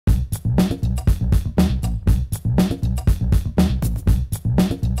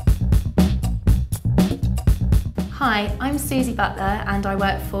Hi, I'm Susie Butler and I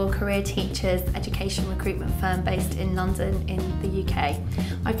work for Career Teachers education recruitment firm based in London in the UK.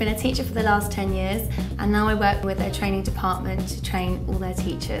 I've been a teacher for the last 10 years and now I work with their training department to train all their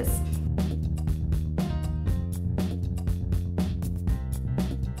teachers.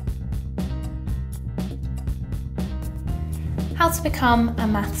 How to become a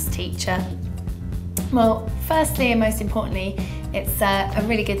maths teacher? Well, firstly and most importantly, it's a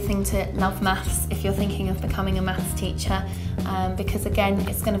really good thing to love maths if you're thinking of becoming a maths teacher, because again,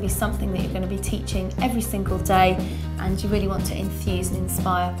 it's going to be something that you're going to be teaching every single day and you really want to enthuse and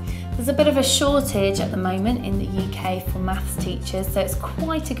inspire. There's a bit of a shortage at the moment in the UK for maths teachers, so it's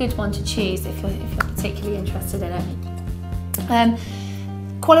quite a good one to choose if you're particularly interested in it.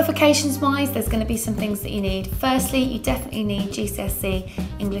 Qualifications wise, there's going to be some things that you need. Firstly, you definitely need GCSE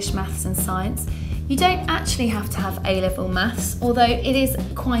English, Maths and Science. You don't actually have to have A-level maths, although it is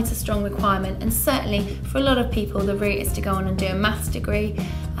quite a strong requirement, and certainly for a lot of people the route is to go on and do a maths degree,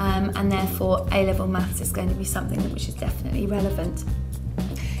 and therefore A-level maths is going to be something which is definitely relevant.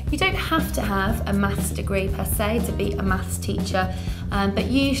 You don't have to have a maths degree per se to be a maths teacher, but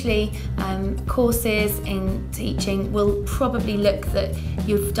usually courses in teaching will probably look that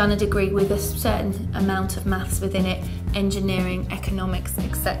you've done a degree with a certain amount of maths within it, engineering, economics,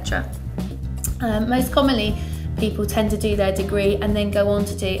 etc. Most commonly, people tend to do their degree and then go on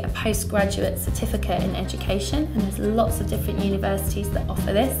to do a postgraduate certificate in education, and there's lots of different universities that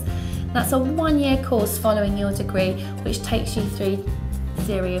offer this. That's a one-year course following your degree, which takes you through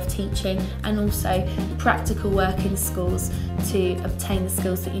theory of teaching and also practical work in schools to obtain the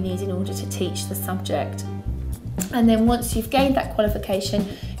skills that you need in order to teach the subject. And then once you've gained that qualification,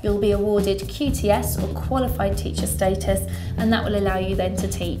 you'll be awarded QTS or Qualified Teacher status, and that will allow you then to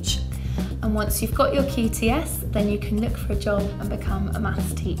teach. And once you've got your QTS, then you can look for a job and become a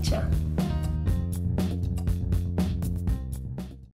maths teacher.